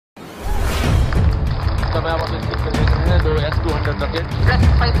समय आप अभी स्क्रीन पर देख रहे हैं दो S200 रॉकेट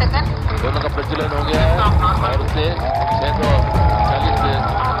दोनों का प्रज्वलन हो गया है और उससे 640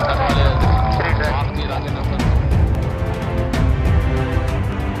 टन वाले मार्क भी rocket number.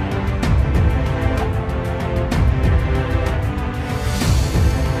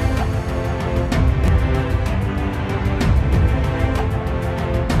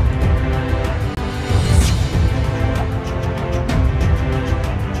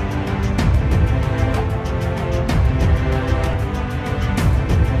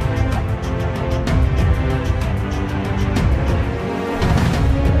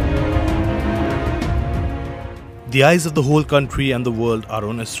 The eyes of the whole country and the world are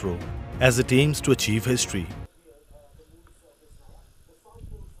on ISRO as it aims to achieve history.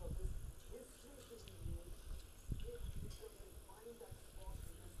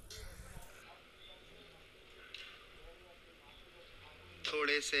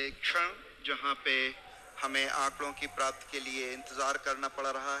 थोड़े से क्षण जहां पे हमें आंकड़ों की प्राप्ति के लिए इंतजार करना पड़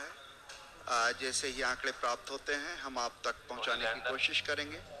रहा है, जैसे ही आंकड़े प्राप्त होते हैं हम आप तक पहुंचाने की कोशिश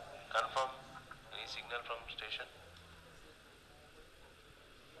करेंगे। Confirm any signal from station.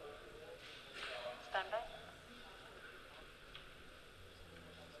 Stand by.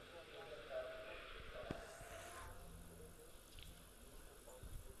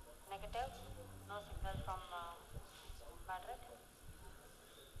 Negative. No signal from Madrid.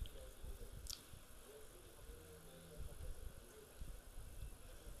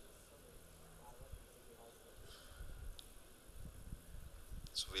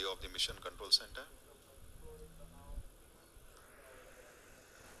 It's view of the mission control center.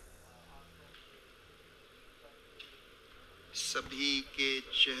 सभी के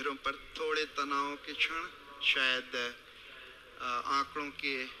चेहरों पर थोड़े तनाव के क्षण, शायद आंकड़ों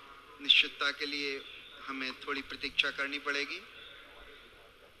के निश्चितता के लिए हमें थोड़ी प्रतीक्षा करनी पड़ेगी।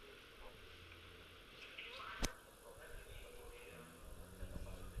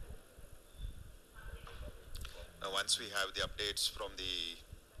 Now once we have the updates from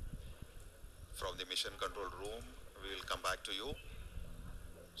the mission control room, we will come back to you.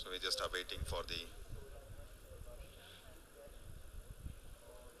 So we just are waiting for the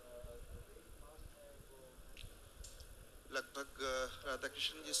लगभग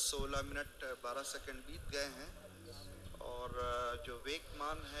राधाकृष्ण जी 16 मिनट 12 सेकंड बीत गए हैं और जो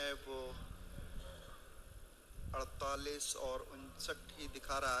वेगमान है वो 48 और 59 ही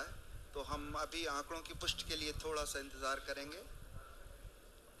दिखा रहा है, तो हम अभी आंकड़ों की पुष्टि के लिए थोड़ा सा इंतजार करेंगे।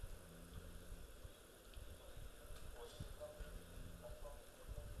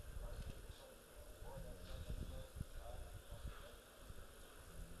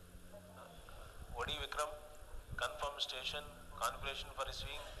 Vikram, confirm station configuration for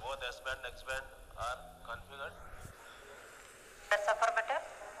receiving both S band and X band are configured.